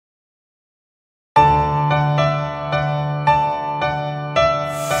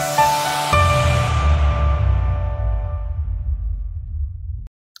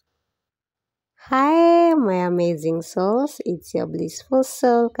my amazing souls. It's your blissful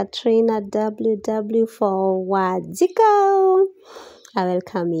soul, Katrina WW for Wadziko. I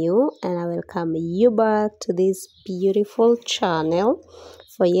welcome you and I welcome you back to this beautiful channel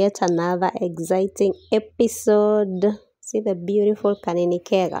for yet another exciting episode. See the beautiful Kanini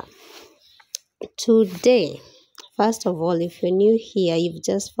Kega. Today, first of all, if you're new here, you've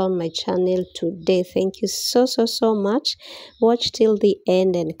just found my channel today, thank you so much. Watch till the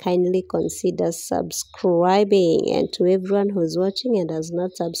end and kindly consider subscribing. And to everyone who's watching and has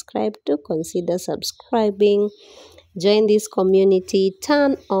not subscribed, do consider subscribing. Join this community,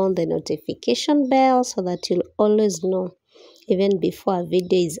 turn on the notification bell so that you'll always know, even before a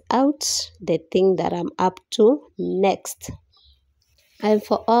video is out, the thing that I'm up to next. And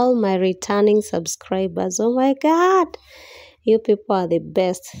for all my returning subscribers, oh my God, you people are the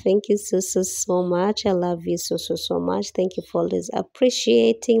best. Thank you so much. I love you so much. Thank you for always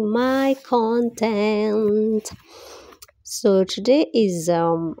appreciating my content. So today is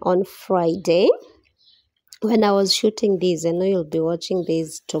on Friday. When I was shooting this, I know you'll be watching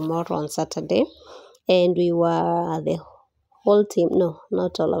this tomorrow on Saturday. And we were the whole team, no,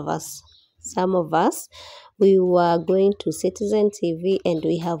 not all of us, some of us, we were going to Citizen TV and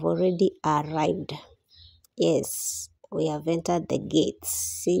we have already arrived. Yes, we have entered the gates.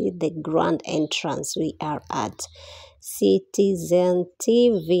 See the grand entrance. We are at Citizen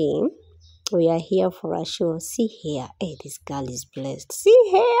TV. We are here for a show. See here. Hey, this girl is blessed. See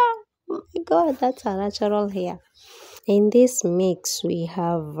here. Oh my God, that's a natural hair. In this mix, we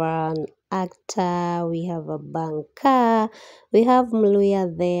have an actor, we have a banker, we have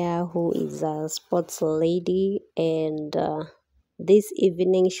Mluya there who is a sports lady, and this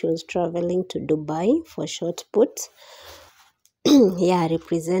evening she was traveling to Dubai for short put. Yeah,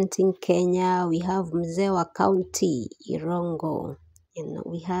 representing Kenya. We have Mzewa County, Irongo. You know,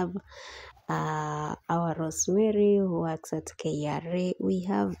 we have our Rosemary who works at KRA. We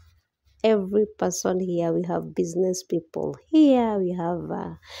have every person here. We have business people here. We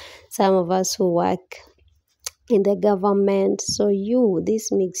have some of us who work in the government. So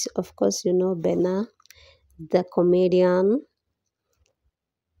this mix, of course, you know Bena, the comedian.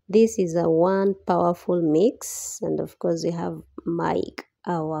 This is a one powerful mix. And of course, we have Mike,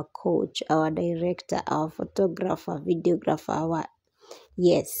 our coach, our director, our photographer, videographer.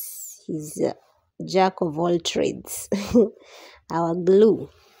 Yes, he's a jack of all trades. Our glue.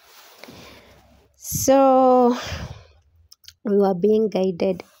 So we were being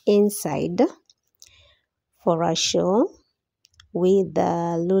guided inside for a show with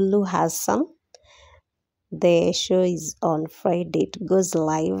Lulu Hassan. The show is on Friday. It goes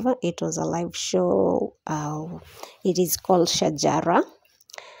live. It was a live show. It is called Shajara.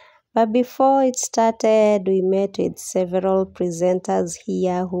 But before it started, we met with several presenters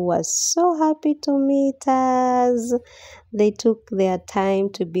here who were so happy to meet us. They took their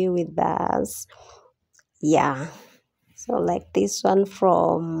time to be with us. Yeah. So like this one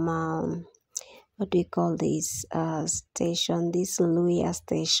from, what do you call this station? This Luya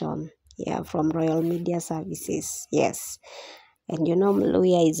station. Yeah, from Royal Media Services. Yes. And you know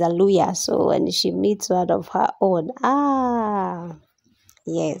Luya is a Luya. So when she meets one of her own,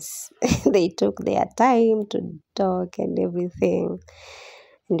 yes, they took their time to talk and everything.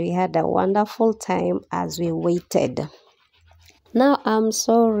 And we had a wonderful time as we waited. Now, I'm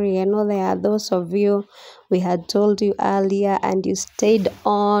sorry. I know there are those of you, we had told you earlier and you stayed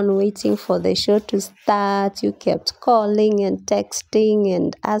on waiting for the show to start. You kept calling and texting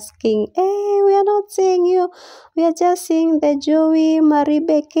and asking, hey, we are not seeing you. We are just seeing the Joey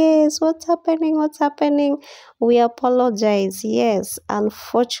Maribe case. What's happening? What's happening? We apologize. Yes,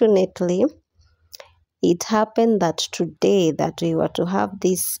 unfortunately, it happened that today that we were to have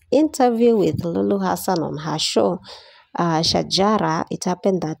this interview with Lulu Hassan on her show. Shajara, it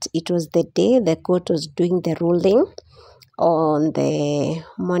happened that it was the day the court was doing the ruling on the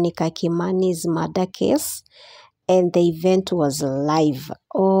Monica Kimani's murder case, and the event was live.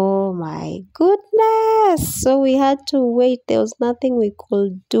 Oh my goodness! So we had to wait. There was nothing we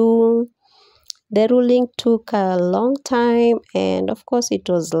could do. The ruling took a long time, and of course it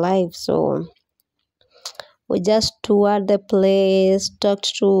was live, so we just toured the place,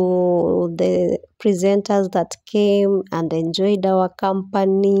 talked to the presenters that came and enjoyed our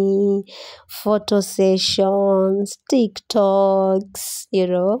company, photo sessions, TikToks, you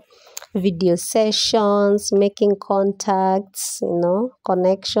know, video sessions, making contacts, you know,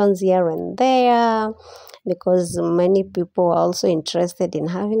 connections here and there, because many people are also interested in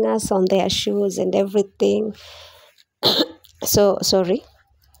having us on their shows and everything. So, sorry,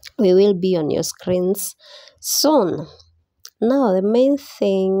 we will be on your screens soon. Now, the main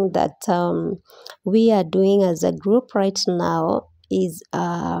thing that we are doing as a group right now is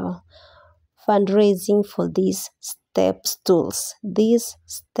fundraising for these step stools. These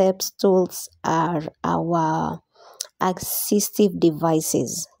step stools are our assistive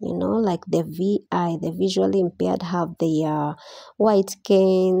devices, like the the visually impaired have the white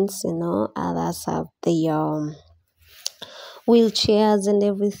canes, others have the wheelchairs and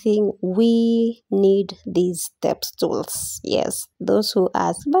everything. We need these step stools. Yes, those who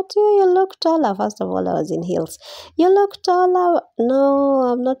ask, but you look taller. First of all, I was in heels. You look taller. No,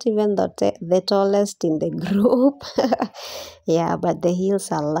 I'm not even the tallest in the group. Yeah, but the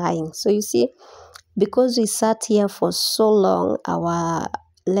heels are lying. So you see, because we sat here for so long, our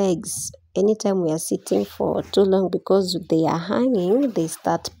legs, anytime we are sitting for too long, because they are hanging, they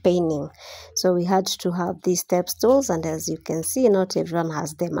start paining. So we had to have these step stools, and as you can see, not everyone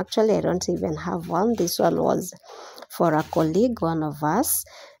has them. Actually, I don't even have one. This one was for a colleague, one of us.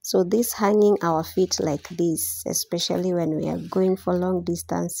 So this hanging our feet like this, especially when we are going for long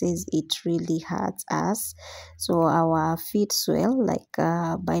distances, it really hurts us. So our feet swell. Like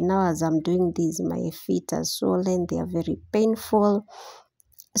by now, as I'm doing this, my feet are swollen. They are very painful.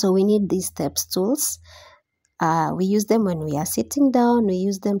 So we need these step stools. We use them when we are sitting down. We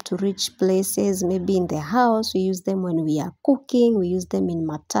use them to reach places, maybe in the house. We use them when we are cooking. We use them in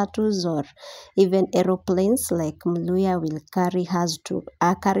matatus or even aeroplanes. Like Mluya will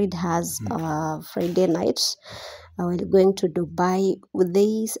carried hers Friday nights. We're going to Dubai.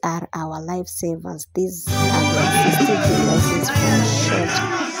 These are our lifesavers. These are the assistive devices for short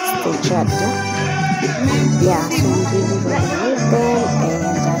stature. Yeah, so we really need them.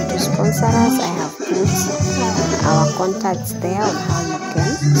 And to sponsor us, I have put our contacts there of how you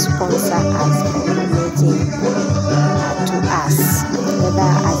can sponsor us by donating to us,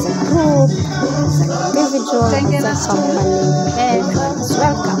 whether as a group, as an individual, as a company. Everyone is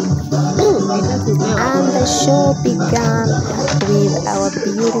welcome. And the show began with our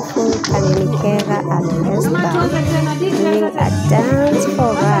beautiful Kanenikera and Esther doing a dance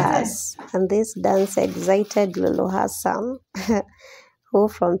for us. And this dance excited Lulu Hassan, who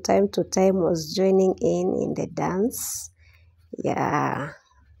from time to time was joining in the dance. Yeah,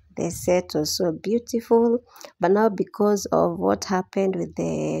 the set was so beautiful. But now, because of what happened with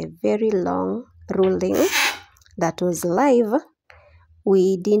the very long ruling that was live,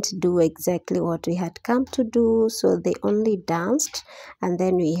 we didn't do exactly what we had come to do. So they only danced, and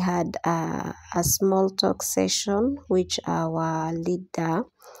then we had a small talk session, which our leader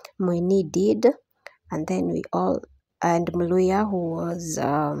Moini did. And then and Mluya, who was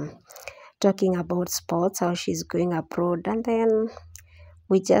talking about sports, how she's going abroad. And then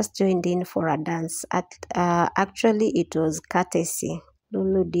we just joined in for a dance. Actually, it was courtesy.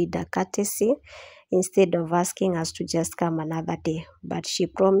 Lulu did a courtesy instead of asking us to just come another day. But she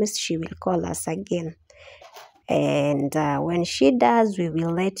promised she will call us again. And when she does, we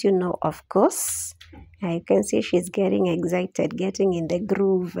will let you know, of course. You can see she's getting excited, getting in the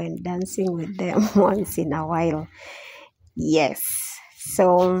groove and dancing with them once in a while. Yes.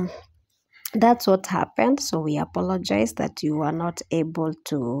 So that's what happened. So we apologize that you were not able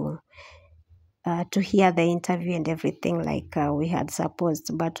to hear the interview and everything like we had supposed.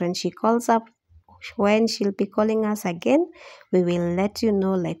 But when she'll be calling us again, we will let you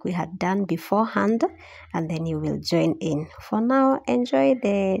know like we had done beforehand, and then you will join in. For now, enjoy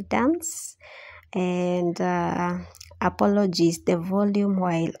the dance, and apologies, the volume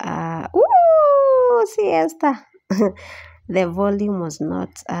while siesta. The volume was not,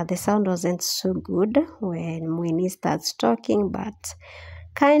 the sound wasn't so good when Winnie starts talking, but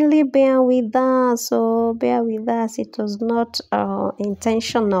kindly bear with us. So bear with us. It was not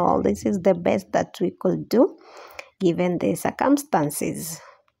intentional. This is the best that we could do given the circumstances.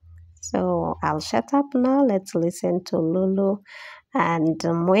 So I'll shut up now. Let's listen to Lulu and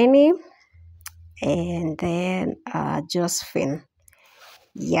Mweni, and then Josephine.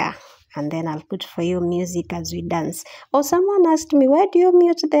 Yeah. And then I'll put for you music as we dance. Oh, someone asked me, why do you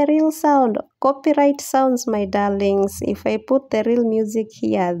mute the real sound? Copyright sounds, my darlings. If I put the real music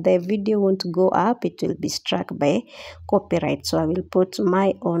here, the video won't go up. It will be struck by copyright. So I will put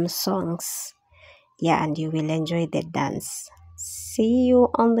my own songs. Yeah, and you will enjoy the dance. See you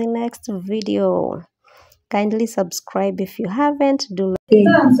on the next video. Kindly subscribe if you haven't.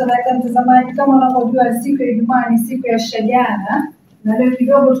 Msonaka mtazamaji, kama unavyojua siku ya Ijumaa ni siku ya shajara, na leo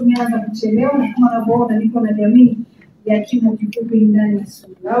kidogo tumeanza kuchelewa, na kama unavyoona niko na jamii ya kimo kifupi ndani ya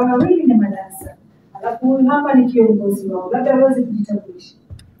studio. Hao wawili ni madarasa. Alafu huyu hapa ni kiongozi wao. Labda aweze kujitambulisha.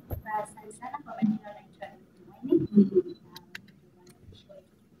 Asante sana kwa majina, naitwa Mweni.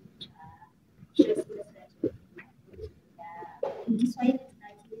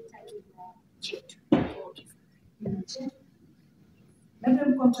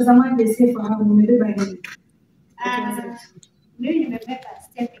 Labda kwa mtazamaji asiyefahamu umebeba nini? Mimi nimebeba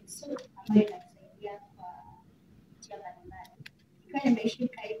stepping stone ambayo inatusaidia kwa njia mbalimbali. Ikiwa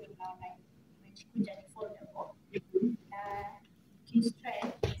nimeshika hivi unaona imechukuja ni foldable na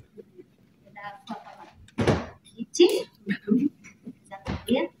kistrap inafaa kama kiti za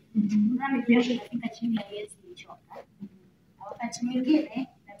kulia. Na miguu yako inafika chini ya haiwezi kuchoka. Na wakati mwingine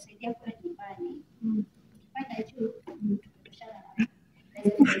inatusaidia kule nyumbani. Ukipanda juu tunatoshana na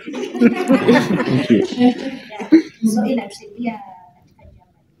so inatusaidia katika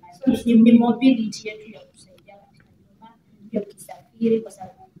njia mbalimbali. Ni mobility yetu ya kusaidia katika nyumba ya kusafiri kwa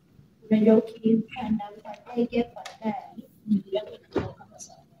sababu unajua ukipanda kwa ndege kwa gari miguu yako inatoka kwa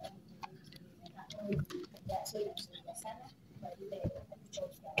sababu so inatusaidia sana kwa ile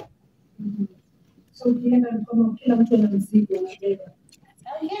kuchoka. So ukienda mkono kila mtu ana mzigo anabeba.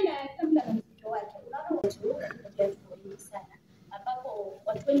 Ukienda kama na mzigo wake unaona watu wengi sana ambapo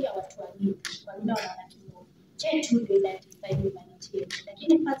watu wengi hawatuamini kwa nini wanaona kimo chetu ndio identify humanity yetu,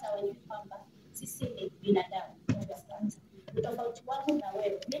 lakini kwanza wajue kwamba sisi ni binadamu moja kwanza. Tofauti wangu na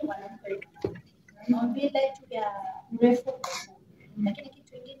wewe ni mwanamke na mbele tu ya urefu, lakini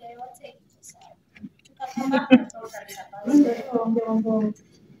kitu kingine yote iko sawa. Tukakama kutoka sababu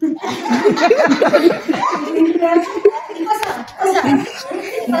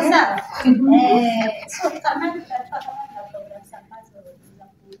so kama tutafanya na program ambazo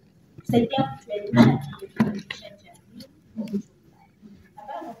kusaidia kutuelimisha jamii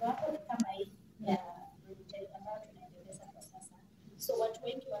ambapo kama hii ya ambayo tunaendeleza kwa sasa. So watu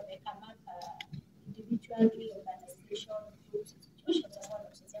wengi wamekama individually organization groups institutions ambao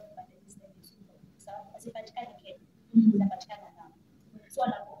wanasaidia kupata hizi sababu hazipatikani Kenya, zinapatikana nao. So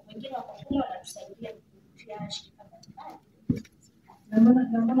wengine wako kule wanatusaidia kushia shirika mbalimbali.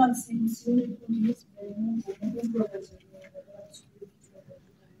 Na mbona msioni kundi Mungu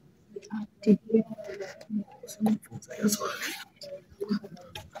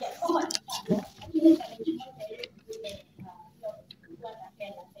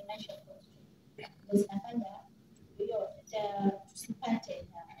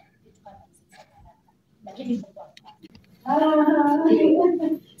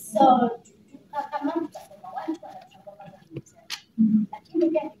so kama mtasema watu wanachukua kama lakini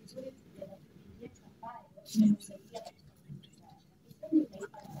pia ni vizuri kuelewa yetu ambayo tunasaidia katika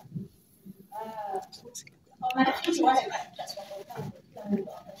kwa marafiki wale katika kwa upande kila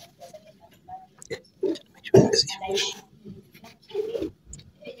mtu anataka anaishi, lakini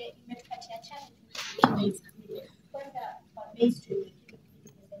imetupatia challenge kwenda kwa mainstream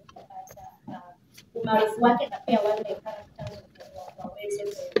umaarufu wake na pia wale characters waweze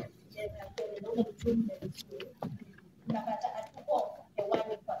kujenga kwenye ujumbe mzuri. Unapata hatuko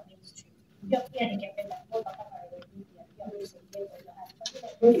hewani kwa mainstream. Pia ningependa kuomba kama media pia msaidie kwa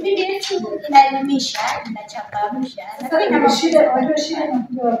hilo. Media yetu inaelimisha, inachangamsha. Na pia na shida na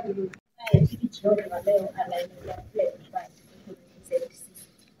kuja wapi? hivi jioni wa leo anaendelea play kwa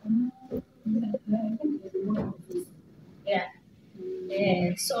yeah.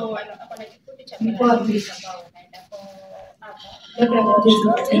 So akona kikundi cha marafiki ambao wanaenda kwa hapa.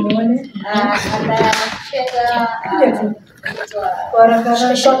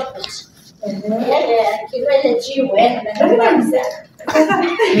 Anacheza short put. Kiwele jiwe anamaliza.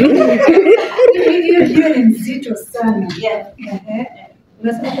 Hiyo ni mzito sana.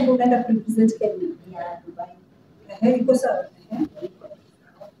 Unasema kwamba unaenda kurepresent Kenya ya Dubai. Iko sawa?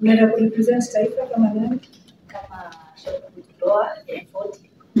 Unaenda kurepresent taifa kama nani? Kama short put doa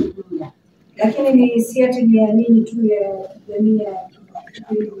 40. Lakini ni si ati ni ya nini tu ya jamii ya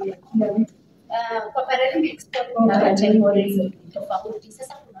kila mtu. Kwa Paralympics kuna categories tofauti.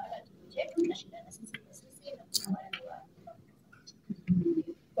 Sasa kuna wale chetu tunashindana sisi kwa sisi na kuna wale wa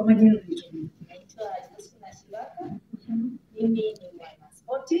kwa majina naitwa Lulu Hassan. Mimi ni mwana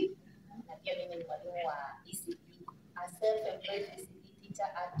spoti na pia mimi ni mwalimu wa ECD, a self-employed ECD teacher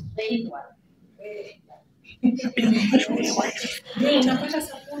and trained one. Unapata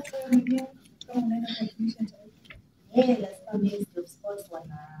support wewe mwenyewe kama unaenda kuhakikisha lazima Ministry of Sports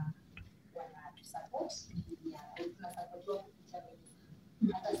wana support ya tuna support kwa kupitia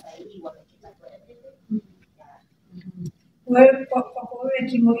hata sasa hivi wamekita kwa everything. Wewe kwa wewe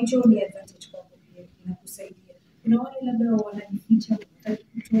kimo hicho ni advantage kwa pia inakusaidia. Kuna wale labda wanajificha kutoka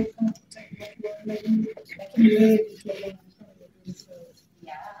lakini wewe ukielewa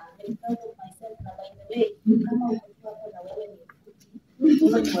I'm proud of myself na by the way kama uko hapo na wewe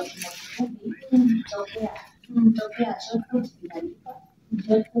ni tokea short put inalipa,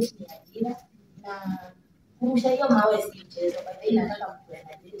 short put ni ajira na kurusha hiyo mawe si mchezo, kwa hiyo inataka mtu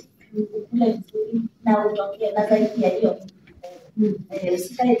anajeti kule vizuri na utokee na zaidi ya hiyo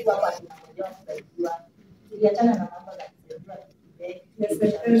Usikae tu hapa tunangoja kujua. Tuliachana na mambo za kujua.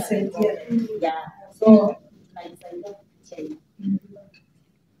 Yeah. So tunajisaidia kupitia.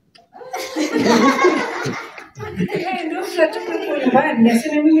 Ndio tunatoka kwa nyumbani.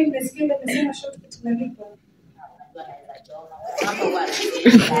 Nasema mimi nimesikia nimesema shortcut tunalipa.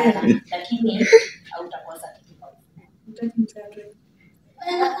 Lakini hautakosa kitu kwa Mtaki.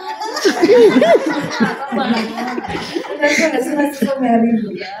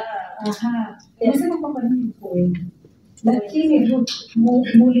 Nasema kwamba nini mko wengi, lakini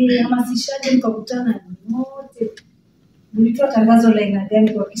mulihamasishaje mkakutana wote? Mlitoa tangazo la aina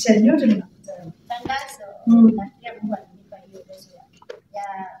gani kuhakikisha nyote mnakutana? Tangazo nafikiria Mungu alinipa hiyo uwezo ya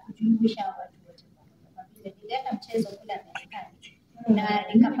kujumuisha watu wote kwa vile nilienda mchezo kule Marekani na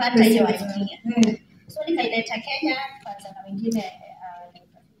nikapata hiyo idea. So nikaileta Kenya kwanza na wengine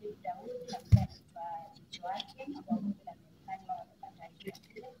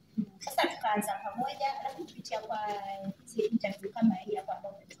sasa tukaanza pamoja, alafu kupitia kwa hizi interview kama hii hapa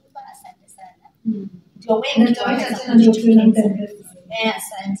ambapo tumetupa, asante sana. Ndio wengi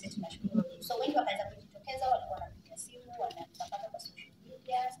asante, tunashukuru. So wengi wakaanza kujitokeza, walikuwa wanapiga simu, wanatapata kwa social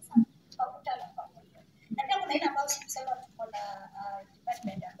media, sasa tukakutana pamoja. Na pia kuna ile ambayo sikusema tuko na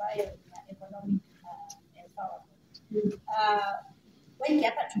department ambayo ina economic empowerment. Wengi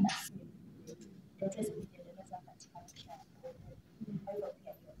hapa tunasema ndio tuweze kuendeleza katika maisha. Kwa hiyo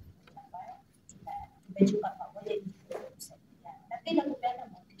pia tumejuka pamoja ili kusaidiana. Na pia kupeana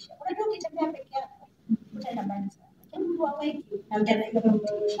motisha. Unajua ukitembea peke yako utaenda mbali sana. Lakini mtu wa wengi na mtandao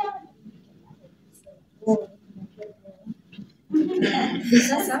motisha.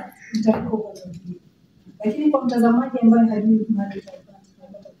 Sasa mtakuwa lakini kwa mtazamaji ambaye hajui mahali utapata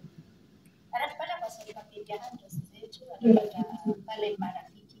anatupata kwa social media handles zetu, anapata pale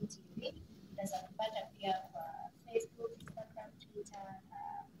Marafiki TV, unaweza kupata pia kwa Facebook, Instagram, Twitter,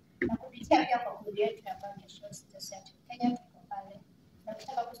 na kupitia pia kwa kundi yetu ambayo ni Shows Society Kenya, tuko pale. Na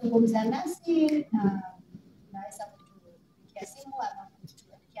ukitaka kuzungumza nasi unaweza kutupigia simu ama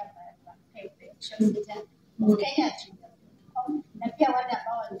kutuandikia kwa pepe Kenya@gmail.com. Na pia wale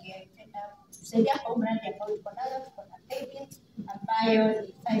ambao wangependa kusaidia kwa mradi ambao tuko nayo, tuko na paybill ambayo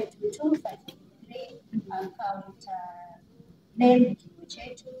ni 522553 account name kituo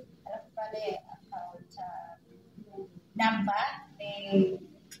chetu, alafu pale account number ni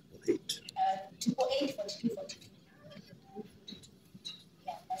 284242.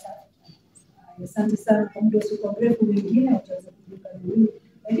 Asante sana kwa muda usio mrefu, wengine wataweza kujiunga na mimi,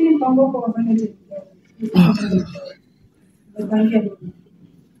 lakini mpango wako wafanya tena mpangia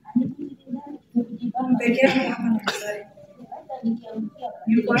pekee yako kama nazari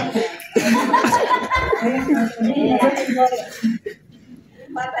yuko hapa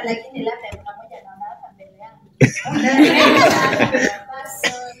Baba, lakini labda kuna moja naona hapa mbele yangu.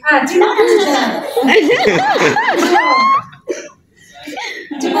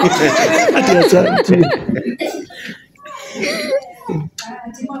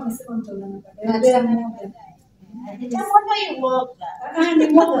 Timu amesema mtaona baadaye. Nitaona hiyo woga. Ni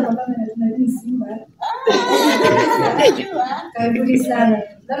moja kwa kama tunajua Simba. Karibuni sana.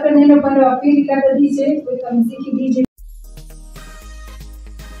 Labda nenda upande wa pili kabla DJ kuweka muziki DJ.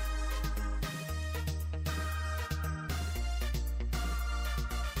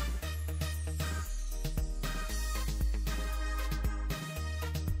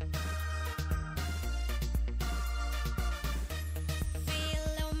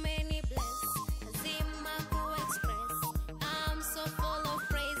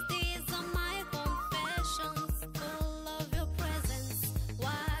 Full of your presence,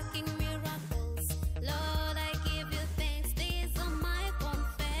 walking miracles. Lord, I give you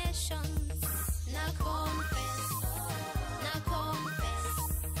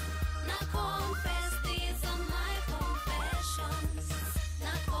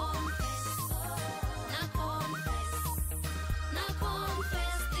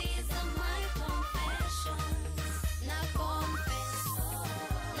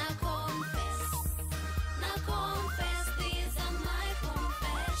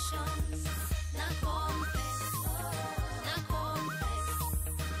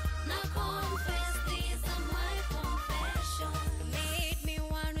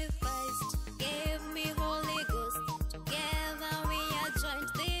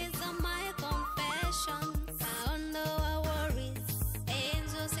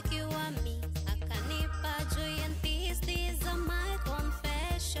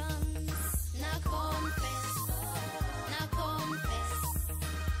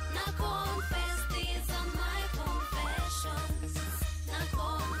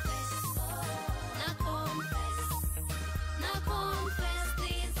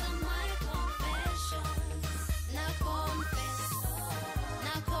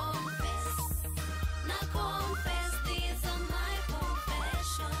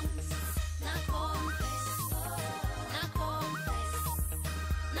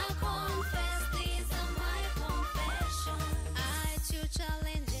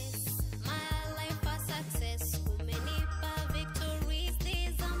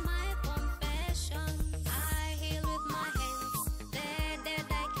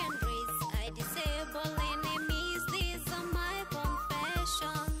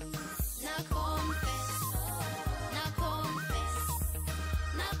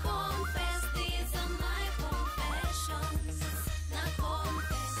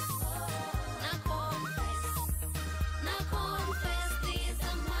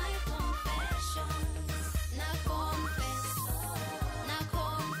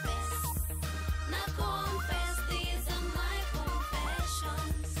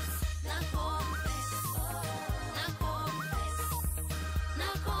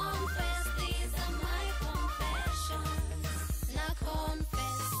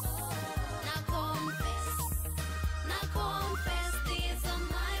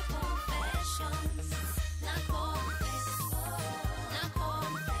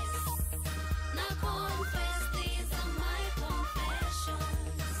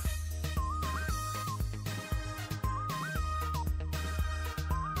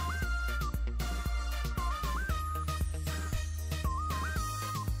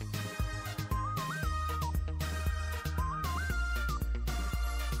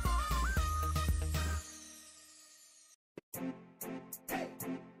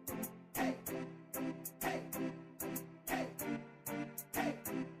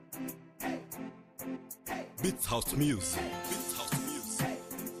Beats House Music. Beats House Music.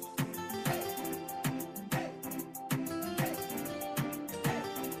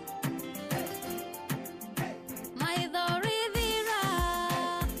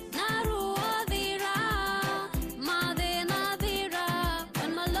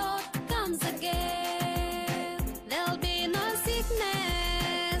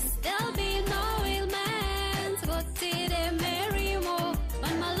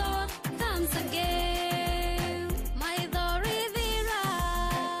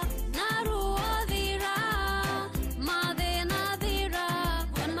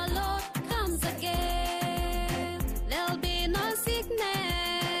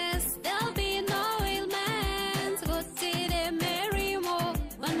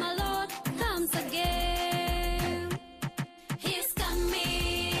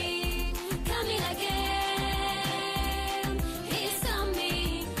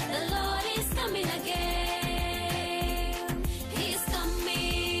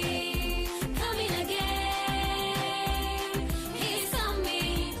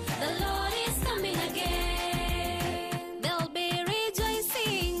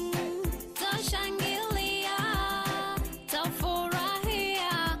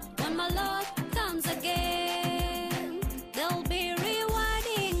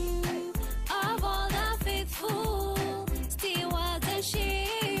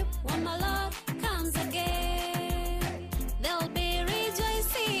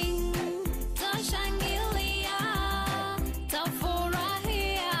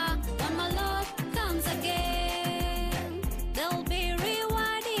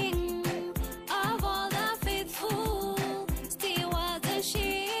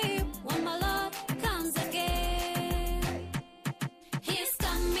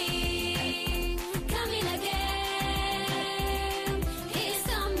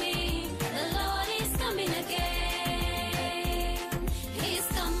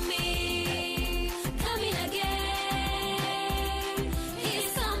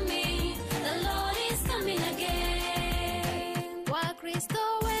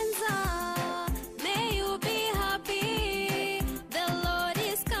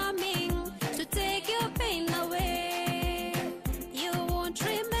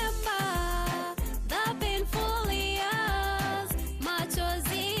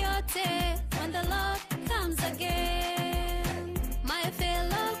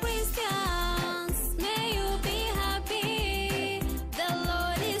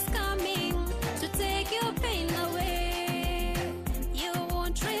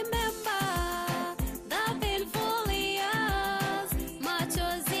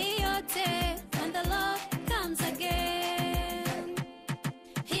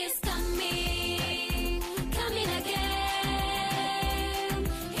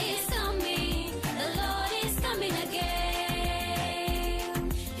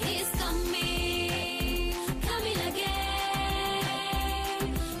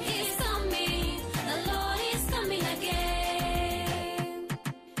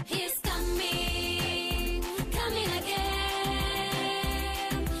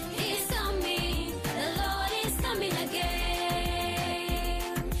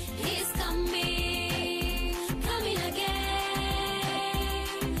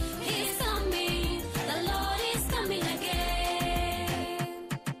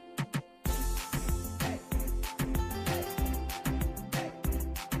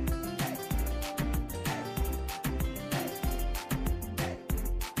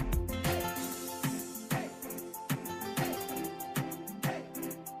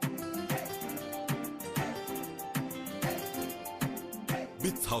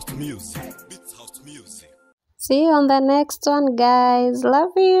 Beats House Music. Beats House Music. See you on the next one, guys.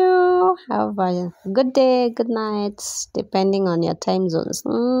 Love you. Have a good day, good night, depending on your time zones.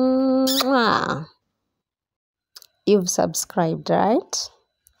 Mwah. You've subscribed, right?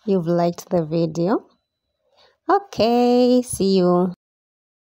 You've liked the video. Okay, see you.